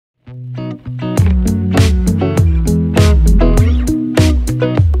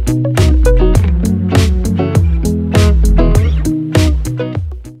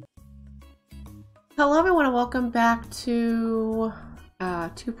back to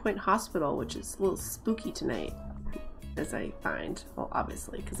 2-Point Hospital, which is a little spooky tonight, as I find. Well,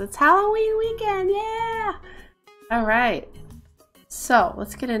 obviously, because it's Halloween weekend. Yeah. All right. So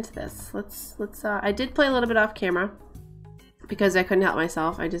let's get into this. I did play a little bit off camera because I couldn't help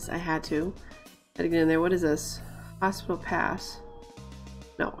myself. I had to. Gotta get in there. What is this? Hospital pass.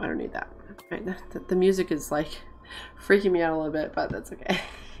 No, I don't need that. Right. The music is like freaking me out a little bit, but that's okay.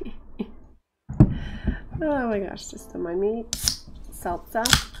 Oh my gosh, just on my meat. Salsa.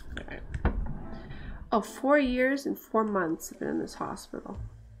 Alright. Oh, 4 years and 4 months I've been in this hospital.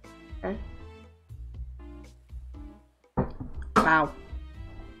 Okay. Wow.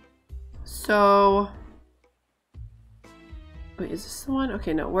 So wait, is this the one?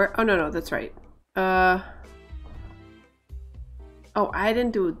 Okay, no, oh no, that's right. Oh, I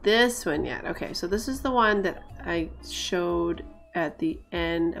didn't do this one yet. Okay, so this is the one that I showed at the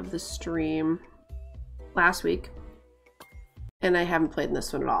end of the stream last week, and I haven't played in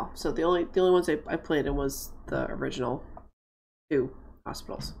this one at all. So the only ones I played in was the original 2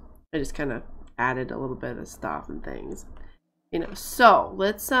 hospitals. I just kind of added a little bit of stuff and things, you know. So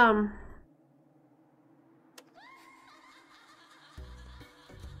let's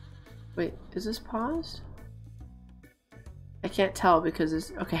wait, is this paused? I can't tell because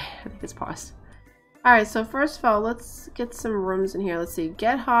it's okay. I think it's paused. All right, so first of all, let's get some rooms in here. Let's see.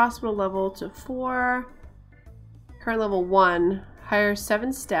 Get hospital level to 4. Current level 1. Hire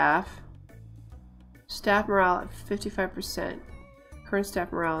 7 staff. Staff morale at 55%. Current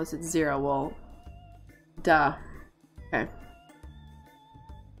staff morale is at 0. Well, duh. Okay.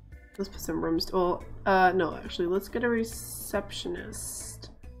 Let's put some rooms. Well, no, actually, let's get a receptionist.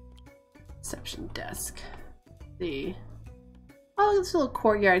 Reception desk. Let's see. Oh, look at this little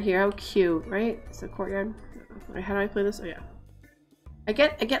courtyard here. How cute, right? It's a courtyard. Right, how do I play this? Oh yeah. I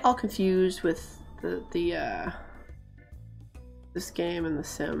get all confused with this game and The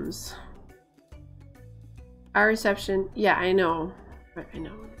Sims. Our reception. Yeah, I know. I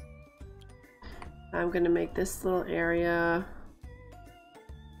know. I'm gonna make this little area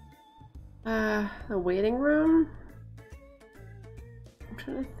a waiting room. I'm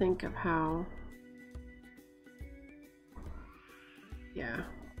trying to think of how. Yeah.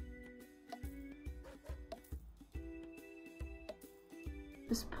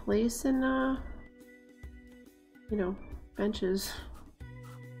 Just placing, you know, benches.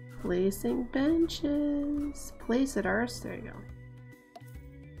 Placing benches. Place at ours. There you go.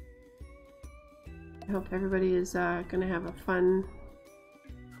 I hope everybody is gonna have a fun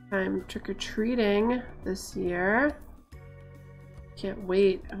time trick-or-treating this year. Can't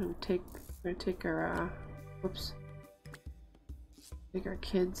wait. I'm gonna take our whoops. Take our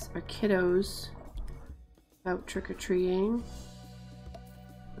kiddos out trick-or-treating.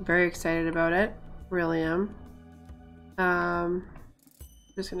 I'm very excited about it. Really am. I'm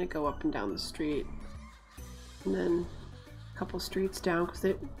just gonna go up and down the street, and then a couple streets down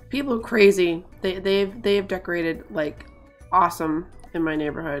because people are crazy. They've decorated like awesome in my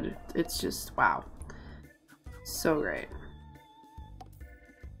neighborhood. It's just wow, so great.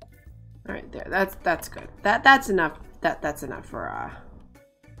 All right, there. That's good. That's enough. That's enough for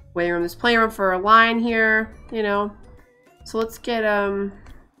waiting room. There's plenty of room for a line here, you know. So let's get of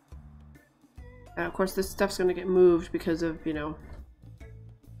course this stuff's gonna get moved because of, you know,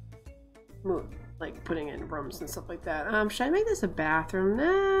 like putting in rooms and stuff like that. Should I make this a bathroom?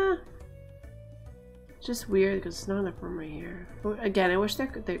 Nah. It's just weird because it's not enough room right here. Again, I wish there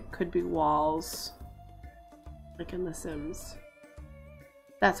could be walls like in The Sims.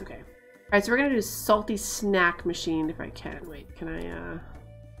 That's okay. Alright, so we're gonna do a salty snack machine if I can. Wait, can I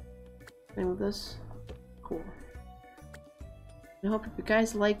move this? Cool. I hope if you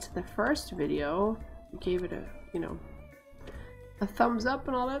guys liked the first video, you gave it a, you know, a thumbs up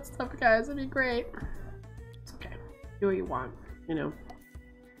and all that stuff, guys. That'd be great. It's okay. Do what you want, you know.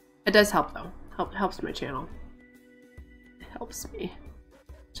 It does help though. Helps my channel. It helps me.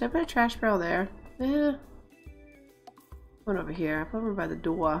 Should I put a trash barrel there? Eh. One over here. I'll put one by the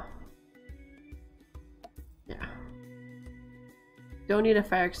door. Yeah. Don't need a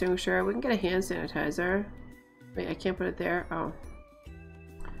fire extinguisher. We can get a hand sanitizer. Wait, I can't put it there. Oh.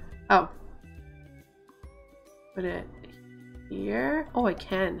 Oh. Put it here. Oh, I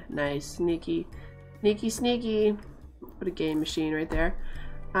can. Nice. Sneaky. Sneaky, sneaky. Put a game machine right there.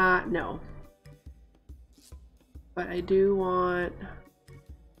 No. But I do want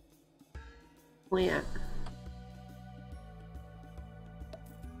plant.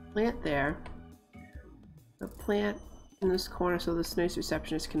 Plant there. A plant in this corner so this nice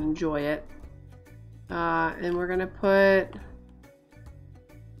receptionist can enjoy it. And we're gonna put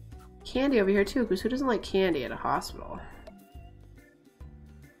candy over here too, because who doesn't like candy at a hospital?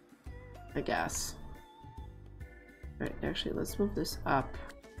 I guess. Alright, actually, let's move this up.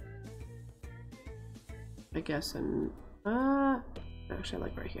 I guess, and actually, I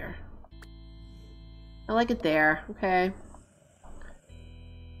like right here. I like it there. Okay.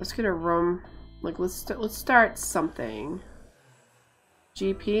 Let's get a room. Like, let's start something.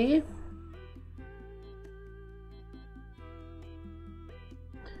 GP.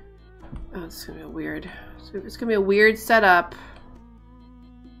 Oh, it's gonna be a weird. It's gonna be a weird setup.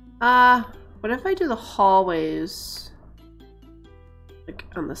 What if I do the hallways like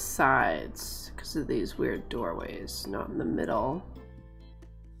on the sides because of these weird doorways, not in the middle?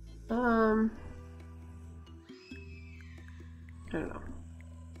 I don't know.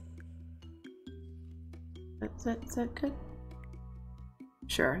 Is that good?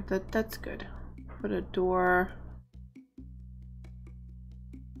 Sure, that's good. Put a door.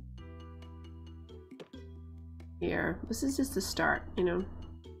 Here. This is just a start, you know.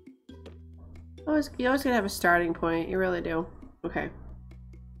 You always gotta have a starting point. You really do. Okay.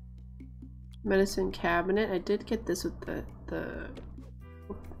 Medicine cabinet. I did get this with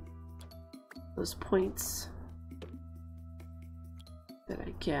those points that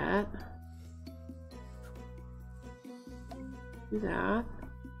I get. Do that.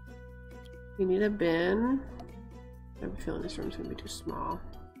 You need a bin. I have a feeling this room's gonna be too small.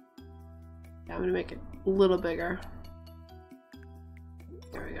 Yeah, I'm gonna make it a little bigger.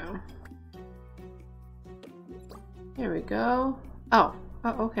 There we go. There we go. Oh,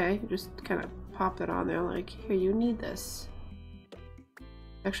 okay. You just kind of pop it on there like, here, you need this.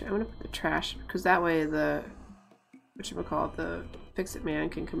 Actually, I'm gonna put the trash, because that way the, whatchamacallit, the fix-it man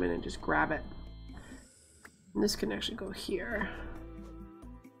can come in and just grab it. And this can actually go here.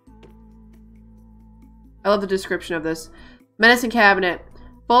 I love the description of this. Medicine cabinet.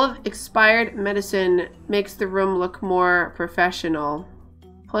 Full of expired medicine makes the room look more professional.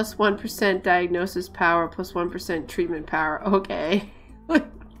 Plus 1% diagnosis power, plus 1% treatment power. Okay.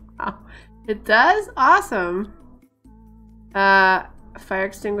 Wow. It does? Awesome. Fire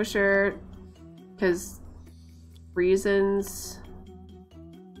extinguisher, because reasons.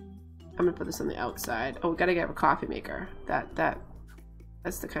 I'm gonna put this on the outside. Oh, we gotta get a coffee maker.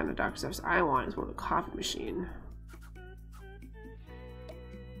 That's the kind of doctor service I want, is one with a coffee machine.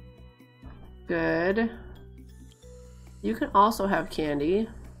 Good. You can also have candy.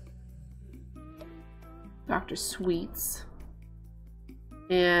 Dr. Sweets.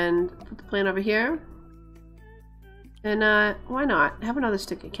 And put the plant over here. And why not? Have another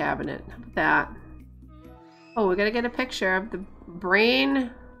sticky cabinet. How about that? Oh, we gotta get a picture of the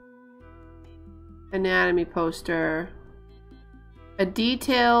brain anatomy poster. A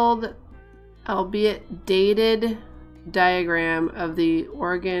detailed, albeit dated, diagram of the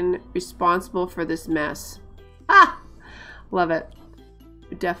organ responsible for this mess. Ah! Love it.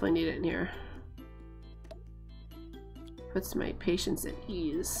 We definitely need it in here. Puts my patients at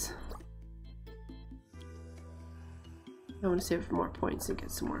ease. I want to save for more points and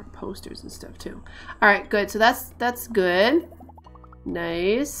get some more posters and stuff too. Alright, good. So that's good.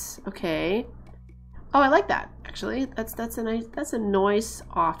 Nice. Okay. Oh, I like that, actually. That's a nice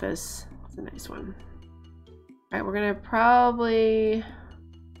office. It's a nice one. Alright, we're gonna probably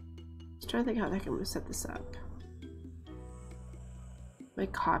just try to think how the heck I'm gonna set this up. Let me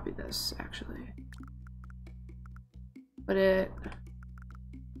copy this, actually. Put it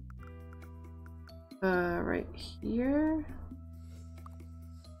right here.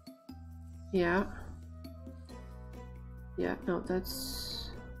 Yeah. Yeah, no, that's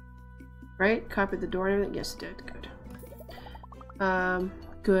right. Copied the door and everything. Yes, it did. Good.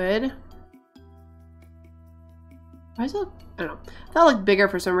 Good. Why is it? I don't know. That looked bigger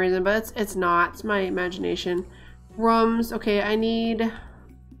for some reason, but it's not. It's my imagination. Rooms. Okay, I need.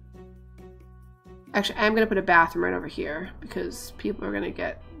 Actually, I'm gonna put a bathroom right over here because people are gonna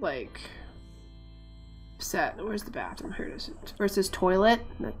get like upset. Where's the bathroom? Here it is. Where's this toilet?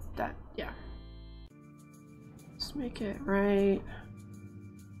 That's that. Yeah. Let's make it right.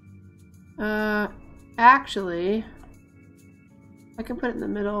 Actually, I can put it in the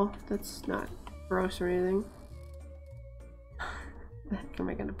middle. That's not gross or anything. The heck am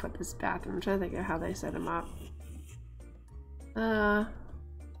I gonna put this bathroom? I'm trying to think of how they set them up.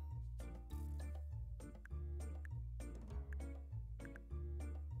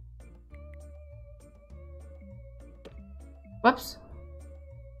 Whoops.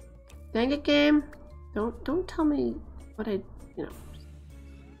 Dang it, game. Don't tell me what I, you know,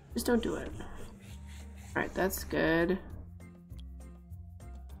 just don't do it. Alright, that's good.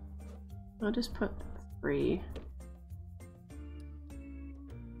 I'll just put 3.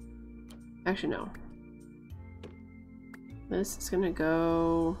 Actually, no. This is gonna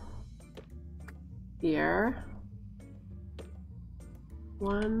go here.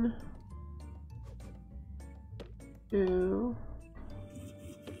 1, 2,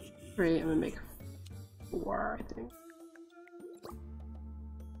 3. I'm gonna make 4, I think.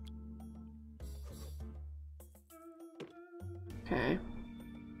 Okay.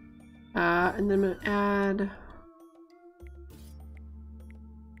 And then I'm gonna add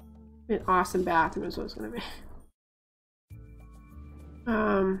an awesome bathroom is what it's gonna be.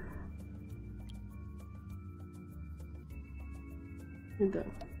 Need a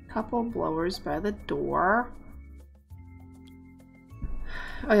couple blowers by the door.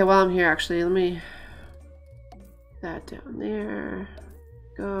 Oh yeah, while I'm here, actually, let me put that down there.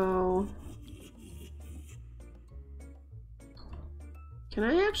 Go. Can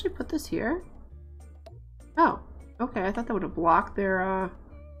I actually put this here? Oh, okay. I thought that would have blocked their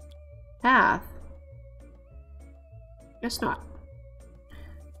path. Guess not.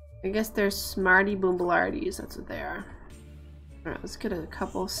 I guess they're smarty boombalardies. That's what they are. Alright, let's get a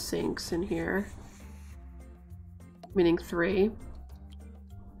couple sinks in here. Meaning 3.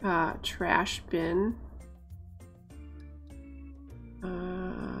 Trash bin.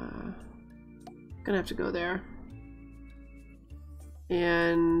 Gonna have to go there.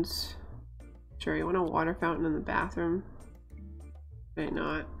 And sure, you want a water fountain in the bathroom? Okay,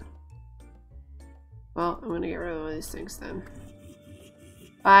 not. Well, I'm gonna get rid of all these things then.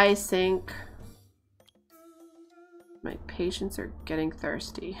 Bye, sink. My patients are getting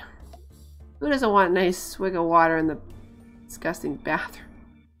thirsty. Who doesn't want a nice swig of water in the disgusting bathroom?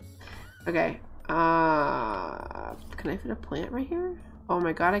 Okay. Can I fit a plant right here? Oh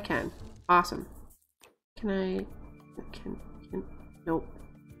my god, I can. Awesome. Can I? Nope.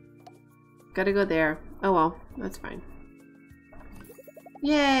 Gotta go there. Oh well, that's fine.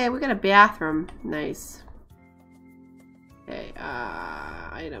 Yay, we got a bathroom. Nice. Okay,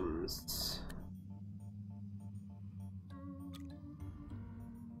 items.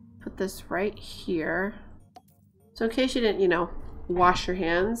 Put this right here. So in case you didn't, you know, wash your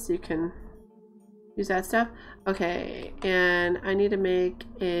hands, you can use that stuff. Okay, and I need to make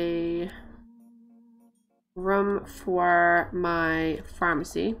a room for my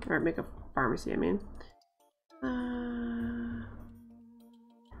pharmacy, or make a pharmacy, I mean.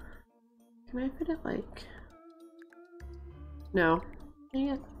 Can I fit it like... No. Dang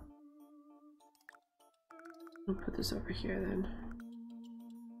it. I'll put this over here then.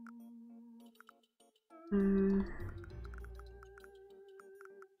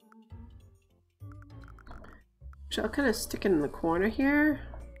 So I'll kind of stick it in the corner here.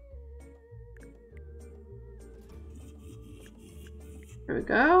 There we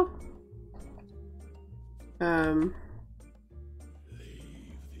go.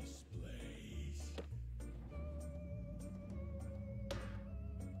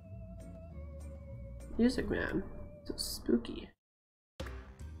 Music man. So spooky.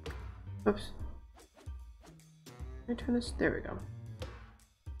 Oops. Can I turn this? There we go.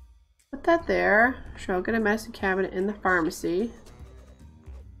 Put that there. Sure, I'll get a medicine cabinet in the pharmacy.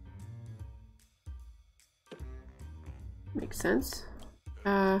 Makes sense.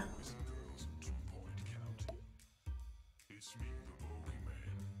 I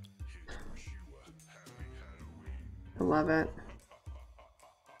love it.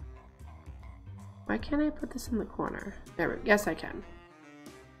 Why can't I put this in the corner? There we go. Yes, I can.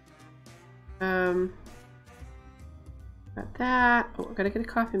 Got that. Oh, I gotta get a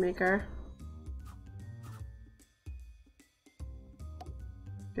coffee maker.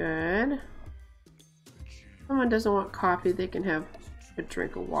 Good. If someone doesn't want coffee, they can have a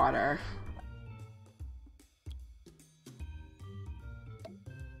drink of water.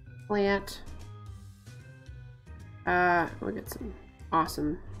 Plant. We'll get some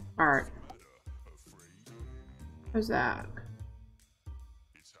awesome art. How's that?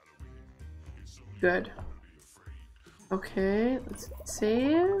 Good. Okay, let's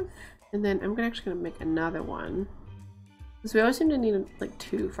save. And then I'm actually gonna make another one. Because we always seem to need like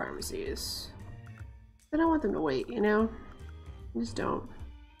 2 pharmacies. I don't want them to wait, you know? I just don't.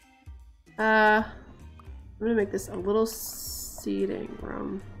 I'm gonna make this a little seating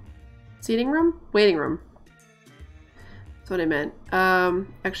room. Seating room? Waiting room. That's what I meant.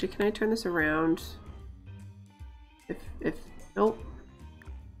 Actually, can I turn this around? If nope.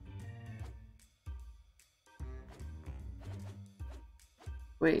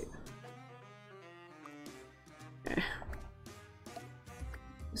 Wait. Okay.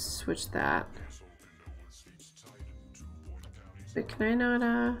 Switch that. Wait, can I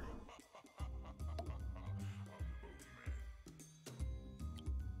not,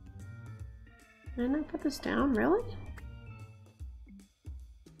 Did I not put this down? Really?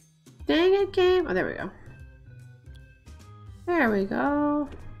 Dang it, game. Oh, there we go. There we go.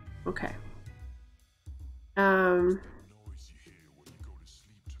 Okay.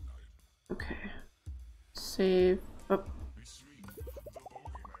 Okay. Save. Oh.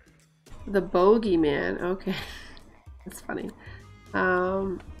 The bogeyman. Okay. That's funny.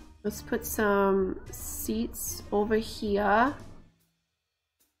 Let's put some seats over here.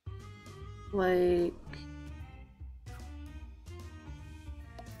 Like...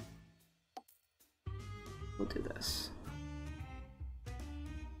 We'll do this.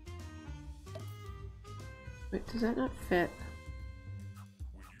 Wait, does that not fit?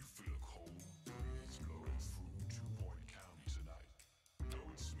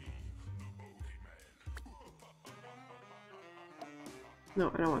 No,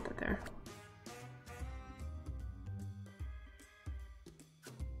 I don't want that there.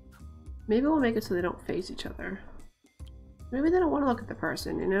 Maybe we'll make it so they don't face each other. Maybe they don't want to look at the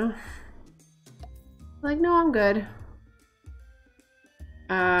person, you know? Like, no, I'm good.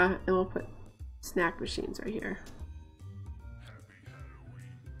 And we'll put snack machines right here.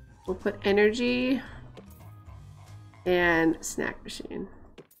 We'll put energy and snack machine.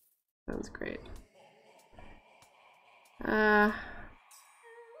 Sounds great. I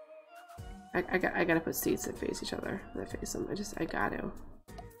gotta put seats that face each other. That face them. I got to.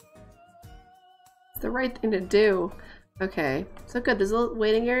 It's the right thing to do. Okay, so good. There's a little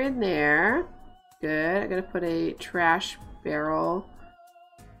waiting area in there. Good. I gotta put a trash barrel.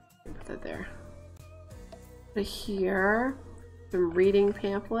 Put that there. Put it here. Some reading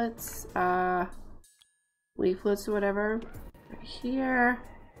pamphlets, leaflets or whatever. Right here.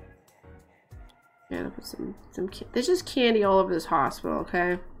 And I'll put some there's just candy all over this hospital,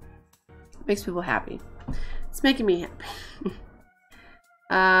 okay? Makes people happy. It's making me happy.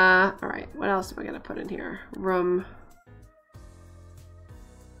 Alright, what else am I gonna put in here? Room.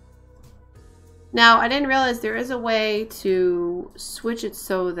 Now, I didn't realize there is a way to switch it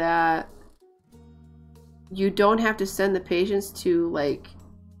so that you don't have to send the patients to, like,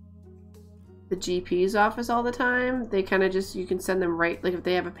 the GP's office all the time. They kind of just, you can send them right, like if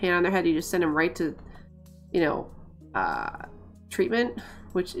they have a pain on their head, you just send them right to, you know, treatment,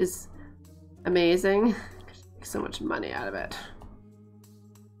 which is amazing. Make so much money out of it.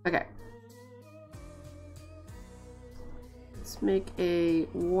 Okay. Let's make a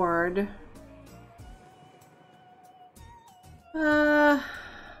ward.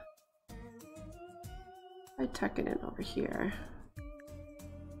 I tuck it in over here.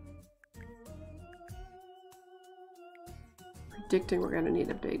 Predicting we're gonna need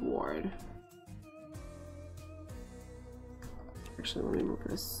a big ward. Actually, let me move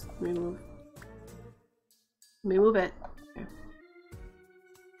this. Let me move it. Okay.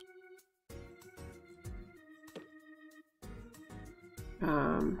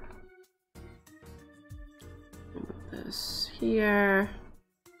 Move this here.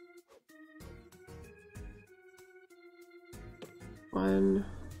 1,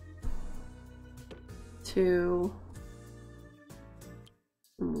 2,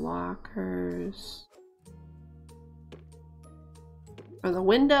 some lockers on the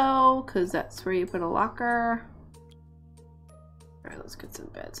window, because that's where you put a locker. All right, let's get some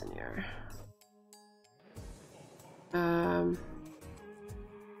beds in here.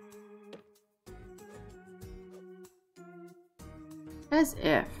 As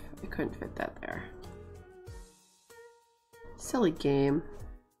if I couldn't fit that there. Silly game.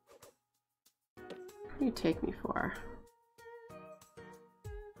 What do you take me for?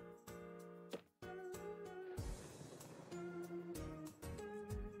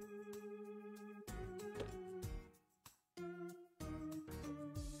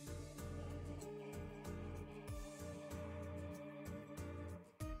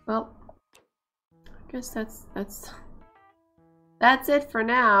 Well, I guess that's it for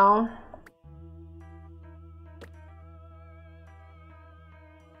now.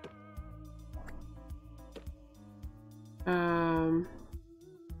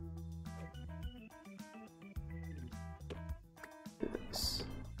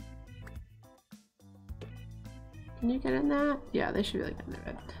 Can you get in that? Yeah, they should be like in their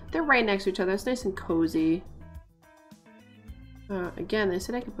bed. They're right next to each other. It's nice and cozy. Again, they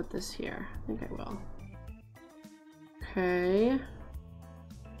said I could put this here. I think I will. Okay.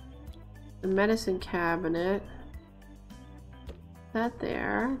 The medicine cabinet. That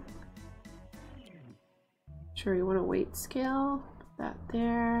there. Sure, you want a weight scale? Put that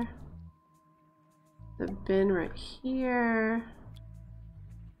there. The bin right here.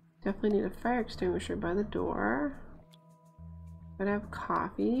 Definitely need a fire extinguisher by the door. Gotta have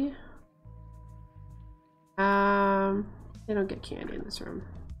coffee. They don't get candy in this room.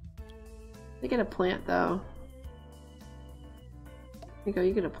 They get a plant though. There you go,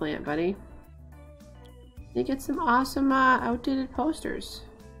 you get a plant, buddy. You get some awesome outdated posters.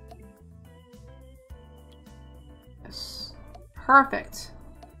 Yes. Perfect.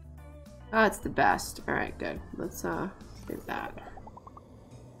 Oh, it's the best. Alright, good. Let's do that.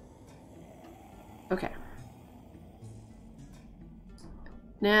 Okay.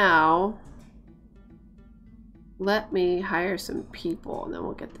 Now, let me hire some people and then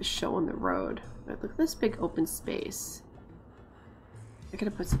we'll get the show on the road. Right, look at this big open space. I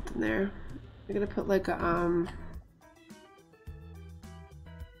gotta put something there. I gotta put like a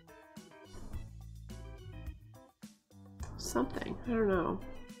something. I don't know.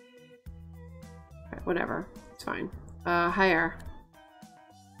 Alright, whatever. It's fine. Hire.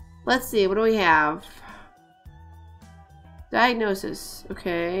 Let's see, what do we have? Diagnosis.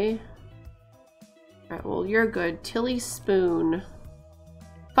 Okay. Alright, well, you're good. Tilly Spoon.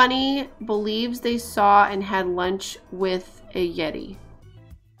 Funny believes they saw and had lunch with a Yeti.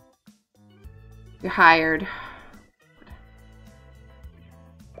 You're hired.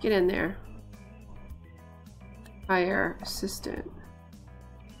 Get in there. Hire assistant.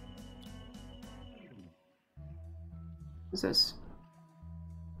 What's this?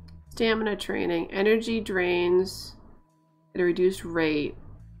 Stamina training. Energy drains at a reduced rate.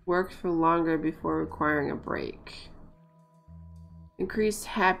 Work for longer before requiring a break. Increased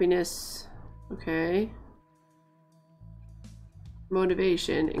happiness. Okay.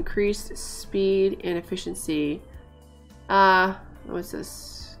 Motivation. Increased speed and efficiency. What's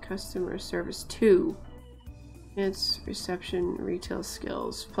this? Customer service 2. Enhanced reception retail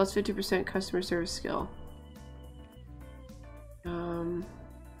skills. Plus 50% customer service skill.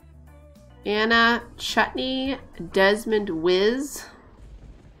 Anna Chutney, Desmond Wiz,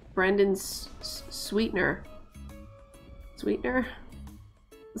 Brendan Sweetener. Sweetener?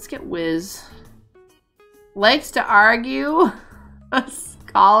 Let's get Wiz. Likes to argue, a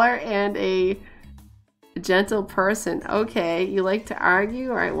scholar and a gentle person. Okay, you like to argue?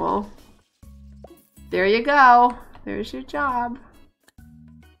 Alright, well, there you go. There's your job.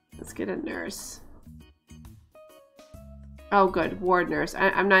 Let's get a nurse. Oh, good. Ward nurse.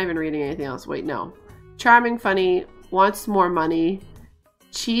 I'm not even reading anything else. Wait, no. Charming, funny, wants more money,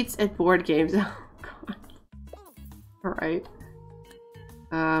 cheats at board games. Oh, God. Alright.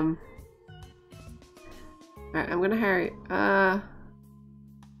 Alright, I'm gonna hire...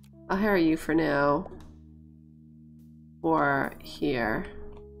 I'll hire you for now. Or here.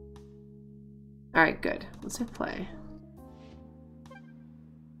 Alright, good. Let's hit play.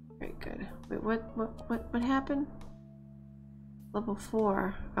 Alright, good. Wait, what happened? Level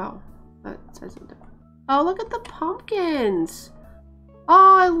 4. Oh, that says it. Oh, look at the pumpkins!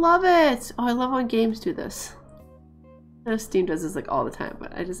 Oh, I love it! Oh, I love when games do this. I know Steam does this like all the time,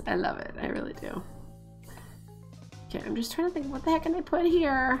 but I love it. I really do. Okay, I'm just trying to think, what the heck can I put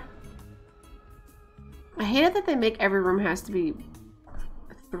here? I hate it that they make every room has to be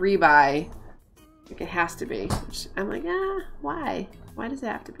 3 by, like it has to be. Which I'm like, why? Why does it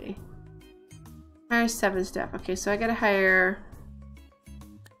have to be? Hire 7 staff. Okay, so I gotta hire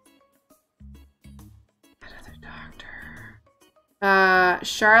another doctor.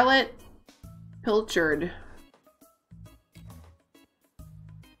 Charlotte Pilchard.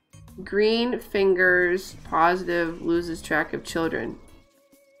 Green fingers, positive, loses track of children.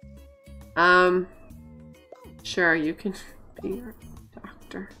 Sure, you can be your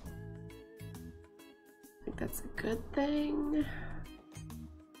doctor. I think that's a good thing.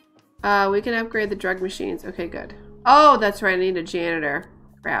 We can upgrade the drug machines. Okay, good. Oh, that's right. I need a janitor.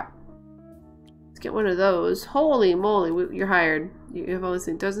 Crap. Let's get one of those. Holy moly, you're hired. You have all this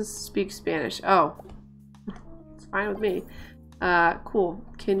thing. Doesn't speak Spanish. Oh. It's fine with me. Cool.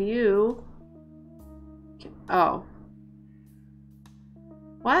 Can you... Oh.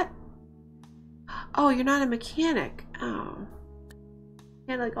 What? Oh, you're not a mechanic. Oh.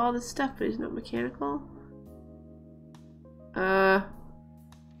 He had like all this stuff, but he's not mechanical?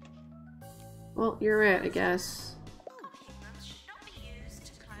 Well, you're it, I guess.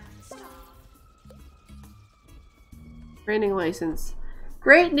 Training license.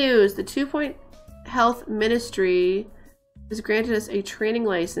 Great news! The 2-Point Health Ministry has granted us a training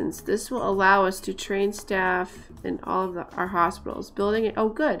license. This will allow us to train staff in all of our hospitals. Oh,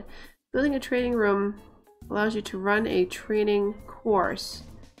 good. Building a training room allows you to run a training course.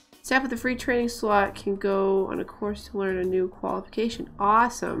 Staff with a free training slot can go on a course to learn a new qualification.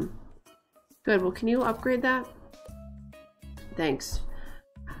 Awesome. Good. Well, can you upgrade that? Thanks.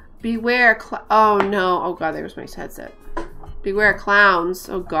 Beware oh no. Oh god, there's my headset. Beware clowns.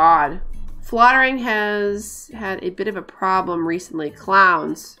 Oh god. Flattering has had a bit of a problem recently.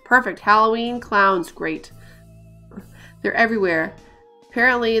 Clowns. Perfect. Halloween clowns. Great. They're everywhere.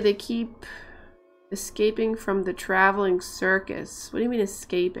 Apparently they keep escaping from the traveling circus. What do you mean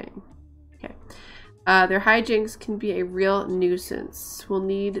escaping? Okay. Their hijinks can be a real nuisance. We'll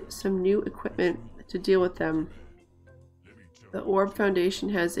need some new equipment to deal with them. The Orb Foundation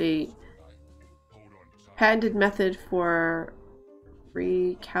has a patented method for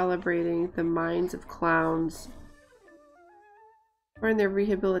recalibrating the minds of clowns. Bring their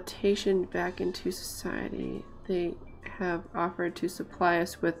rehabilitation back into society. They have offered to supply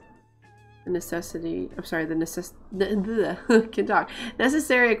us with the necessary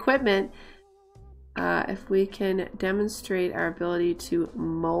equipment if we can demonstrate our ability to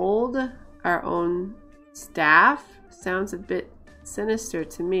mold our own staff. Sounds a bit sinister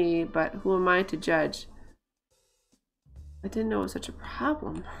to me, but who am I to judge? I didn't know it was such a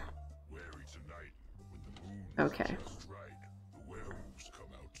problem. Okay.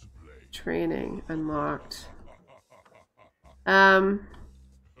 Training unlocked. Okay,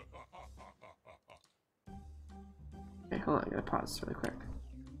 hold on, I'm gonna pause really quick.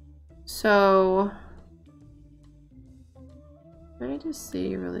 So, can I just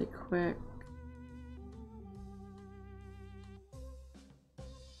see really quick?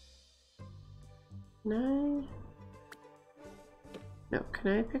 Can I? No,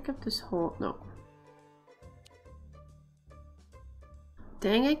 can I pick up this whole? No.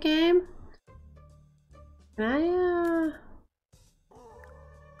 Dang it, game. Can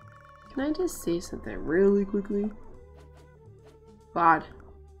I just see something really quickly? God.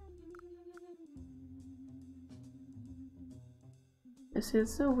 I see,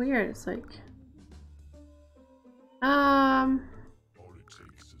 it's so weird. It's like, I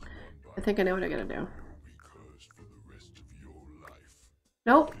think I know what I gotta do.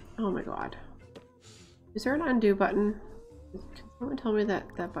 Nope. Oh my god. Is there an undo button? Can someone tell me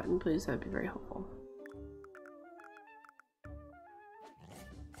that button, please? That'd be very helpful.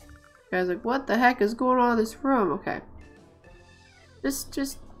 Guys, like, what the heck is going on in this room? Okay. Just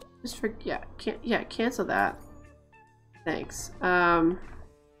for, yeah, cancel that. Thanks. Alright,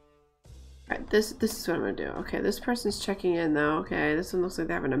 this is what I'm gonna do. Okay, this person's checking in though. Okay, this one looks like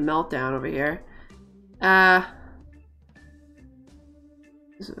they're having a meltdown over here.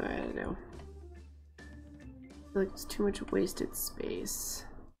 This is what I gotta do. I feel like it's too much wasted space.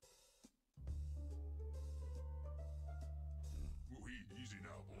 Easy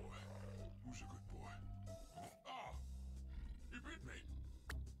now, boy. Who's a good boy? Ah, you bit me.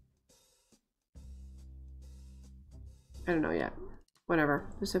 I don't know yet. Whatever.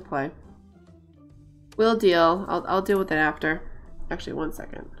 Just hit play. We'll deal. I'll deal with it after. Actually, 1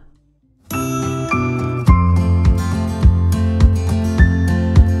 second.